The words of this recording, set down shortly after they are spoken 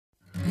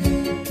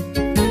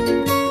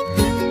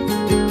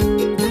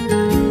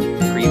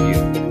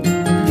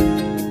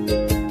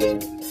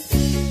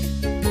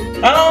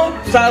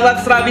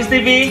sahabat STRABIZ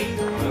TV,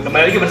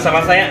 kembali lagi bersama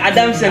saya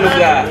Adam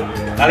Senugra.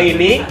 Kali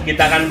ini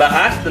kita akan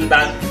bahas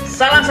tentang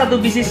salah satu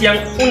bisnis yang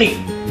unik.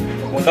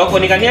 Mau tahu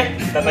keunikannya?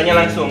 Kita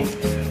tanya langsung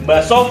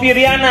Mbak Sofie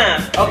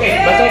Riana. Oke,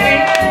 Mbak Sofie.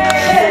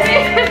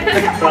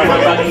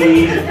 Selamat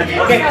pagi.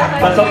 Oke,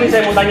 Mbak Sofie,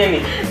 saya mau tanya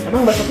nih,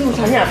 emang Mbak Sofie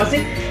usahanya apa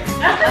sih?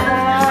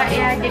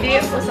 Ya,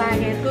 jadi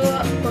usahanya itu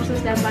kursus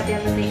dan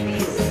pelatihan bahasa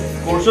Inggris.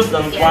 Kursus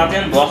dan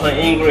pelatihan bahasa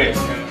Inggris.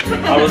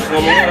 Harus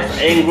ngomongnya bahasa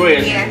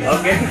Inggris. Yes.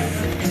 Oke.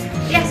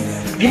 Yes.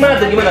 Gimana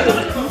tuh?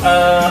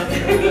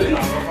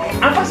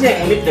 Apa sih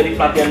yang unik dari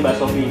pelatihan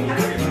Mbak Sofie ini?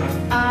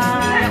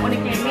 Yang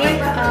uniknya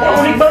ini.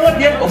 Unik banget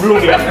ya? Oh,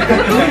 belum ya?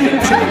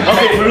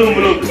 Oke, belum.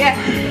 Ya,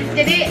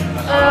 jadi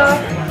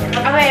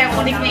apa yang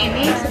uniknya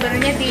ini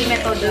sebenarnya di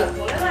metode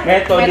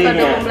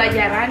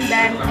pembelajaran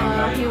dan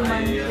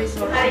human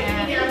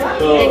resource-nya.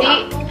 Jadi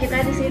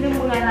kita di sini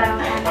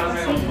mengandalkan apa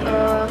sih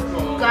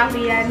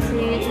keahlian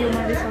si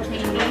human resource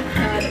ini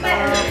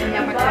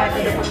menyampaikan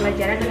metode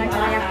pembelajaran dengan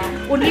cara yang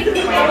unik,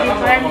 kayak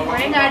different,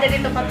 pokoknya nggak ada di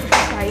tempat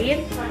lain.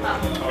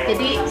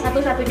 Jadi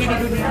satu-satunya di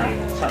dunia.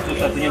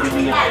 Satu-satunya di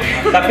dunia.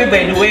 Tapi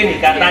by the way nih,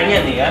 katanya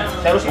nih ya,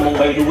 saya harus ngomong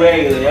by the way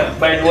gitu ya.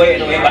 By the way,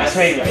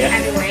 bahasa enggak ya?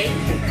 Anyway.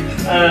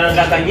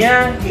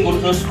 Katanya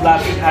kursus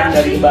pelatihan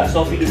dari Mbak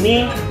Sofie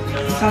ini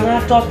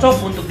sangat cocok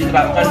untuk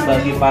diterapkan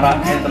bagi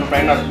para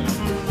entrepreneur.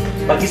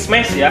 Bagi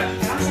smash ya?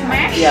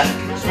 Smash? Iya,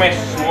 smash,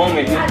 small,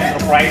 medium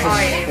enterprises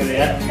gitu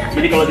ya.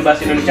 Jadi kalau di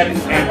bahasa Indonesia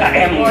itu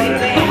MKM gitu.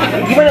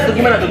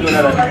 Gimana tuh?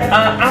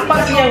 Apa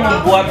sih yang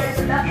membuat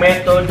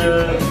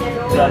metode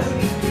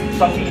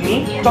Sofie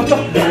ini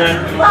cocok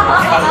dengan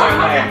para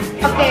UMKM?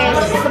 Oke,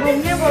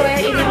 sebelumnya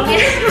boleh ini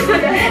mungkin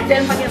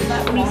dan pakai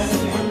Mbak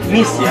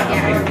Miss ya,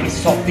 Miss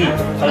Sofie.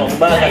 Kalau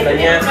Mbak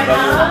katanya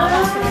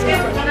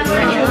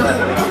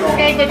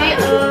Oke, jadi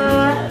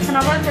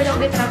kenapa cocok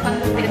diterapkan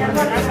di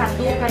entrepreneur?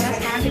 Satu, karena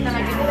sekarang kita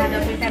lagi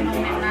menghadapi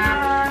fenomena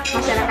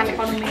masyarakat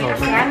ekonomi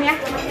ASEAN ya,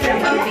 yang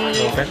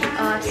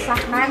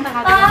disahkan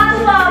tanggal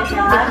 30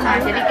 Desember.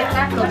 Nah, jadi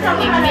kita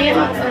ingin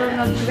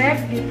nge-grab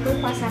gitu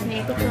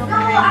pasarnya itu ke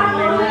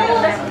entrepreneur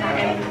dan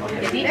UMKM.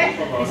 Jadi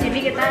di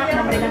sini kita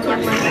memberikan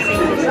pelatihan bahasa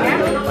Inggrisnya,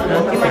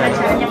 gimana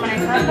caranya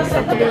mereka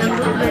bisa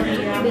berlanjut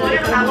dari dulu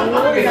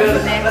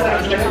dan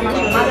next kita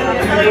masuk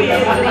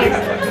Inggris.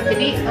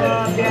 Jadi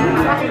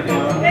biar apa itu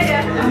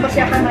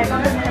mempersiapkan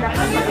mereka untuk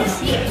menghadapi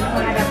kompetisi,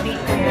 menghadapi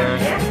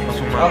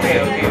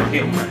Oke.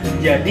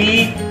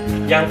 Jadi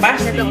yang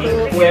pasti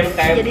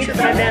UMKM jadi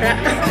sutradara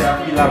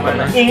bila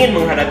mana ingin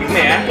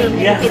menghadapinya ya,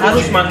 dia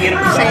harus mahir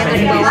bahasa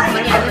Inggris.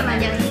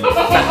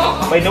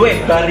 By the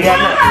way, Mbak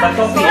Riana, Mbak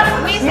Sofie ya?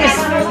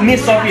 Miss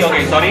Sofie, oke,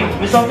 sorry.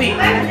 Miss Sofie,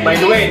 by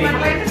the way nih,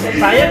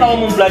 saya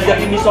kalau mau belajar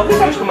di Miss Sofie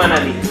harus kemana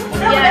nih?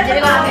 Ya, jadi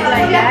kalau mau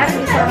belajar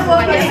bisa langsung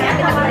aja ya,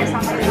 kita kerja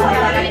sama dengan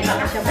Jalan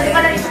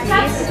Indonesia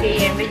Inggris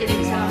di IMB, jadi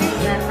bisa langsung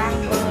datang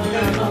ke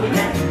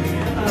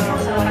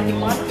Seluruh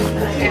Antipon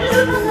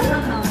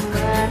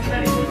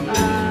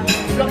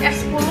Blok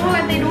F10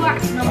 lantai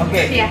 2.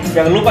 Oke,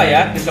 jangan lupa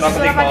ya, di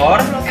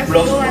Surapatikor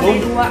Blok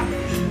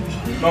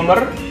 10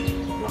 nomor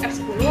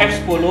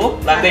F10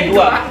 lantai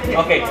 2.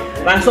 Oke,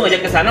 langsung aja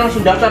ke sana,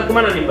 langsung daftar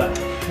kemana nih Mbak?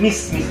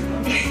 Miss.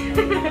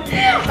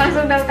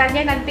 Langsung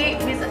daftarnya nanti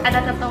bisa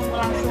ada ketemu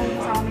langsung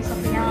sama Miss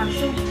Sofie-nya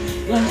langsung.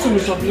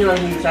 Miss Sofie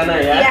langsung di sana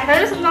ya? Iya,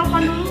 harus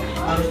telepon dulu.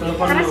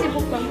 Karena Dulu.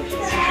 sibuk banget.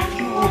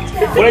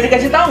 Boleh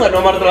dikasih tahu nggak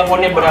nomor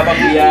teleponnya berapa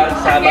biar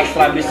sahabat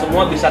STRABIZ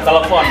semua bisa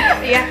telepon?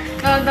 Iya,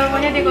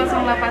 teleponnya di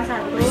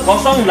 081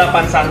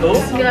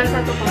 081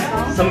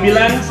 910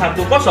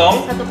 910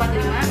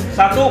 145 145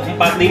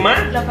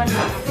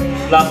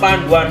 826.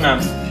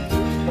 826.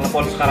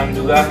 Telepon sekarang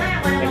juga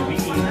FB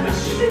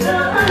English.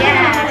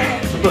 Yeah.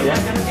 Betul ya?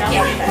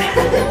 Yeah.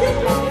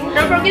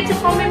 Don't forget to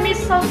call me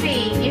Miss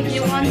Sofie if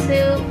you want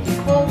to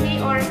call me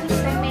or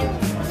send me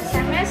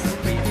SMS.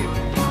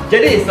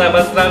 Jadi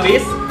sahabat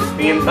STRABIZ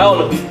ingin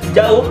tahu lebih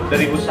jauh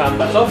dari usaha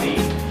Mbak Sofie,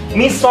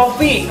 Miss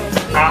Sofie.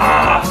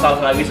 Salah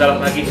lagi.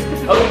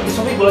 Oke, Miss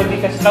Sofie boleh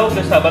dikasih tahu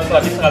ke sahabat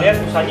STRABIZ sekalian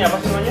usahanya apa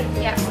sih namanya?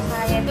 Ya,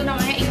 usahanya itu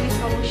namanya English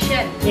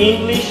Solution.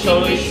 English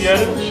Solution.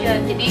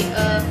 Jadi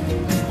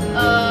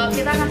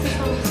kita kasih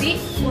solusi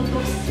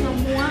untuk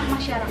semua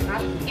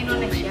masyarakat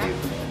Indonesia,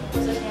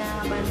 khususnya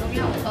Bandung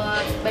ya,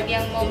 bagi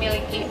yang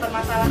memiliki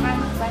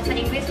permasalahan bahasa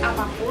Inggris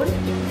apapun.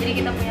 Jadi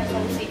kita punya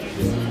solusinya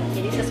di sini.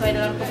 Jadi sesuai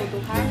dengan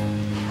kebutuhan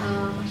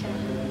masyarakat.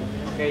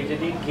 Oke,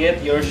 jadi get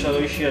your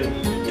solution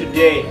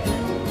today.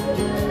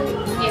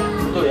 Iya.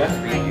 Betul ya?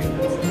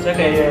 Saya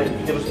kayak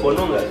terus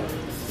Bono nggak?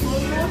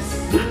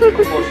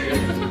 Of course ya.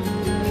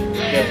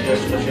 Get your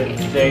solution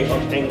today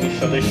on English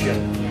Solution.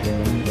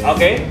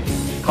 Okay,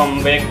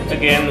 come back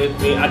again with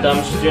me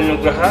Adam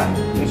Senugra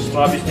in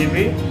STRABIZ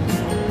TV.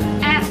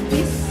 And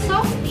Miss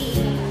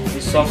Sofie.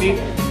 Miss Sofie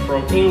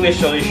from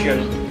English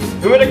Solution.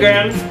 Do it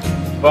again.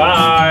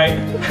 Bye.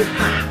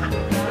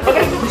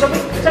 Oke, Miss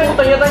Sofie, saya mau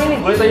tanya-tanya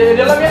nih. Boleh tanya di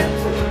dalam ya?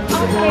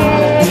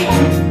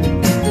 Oke.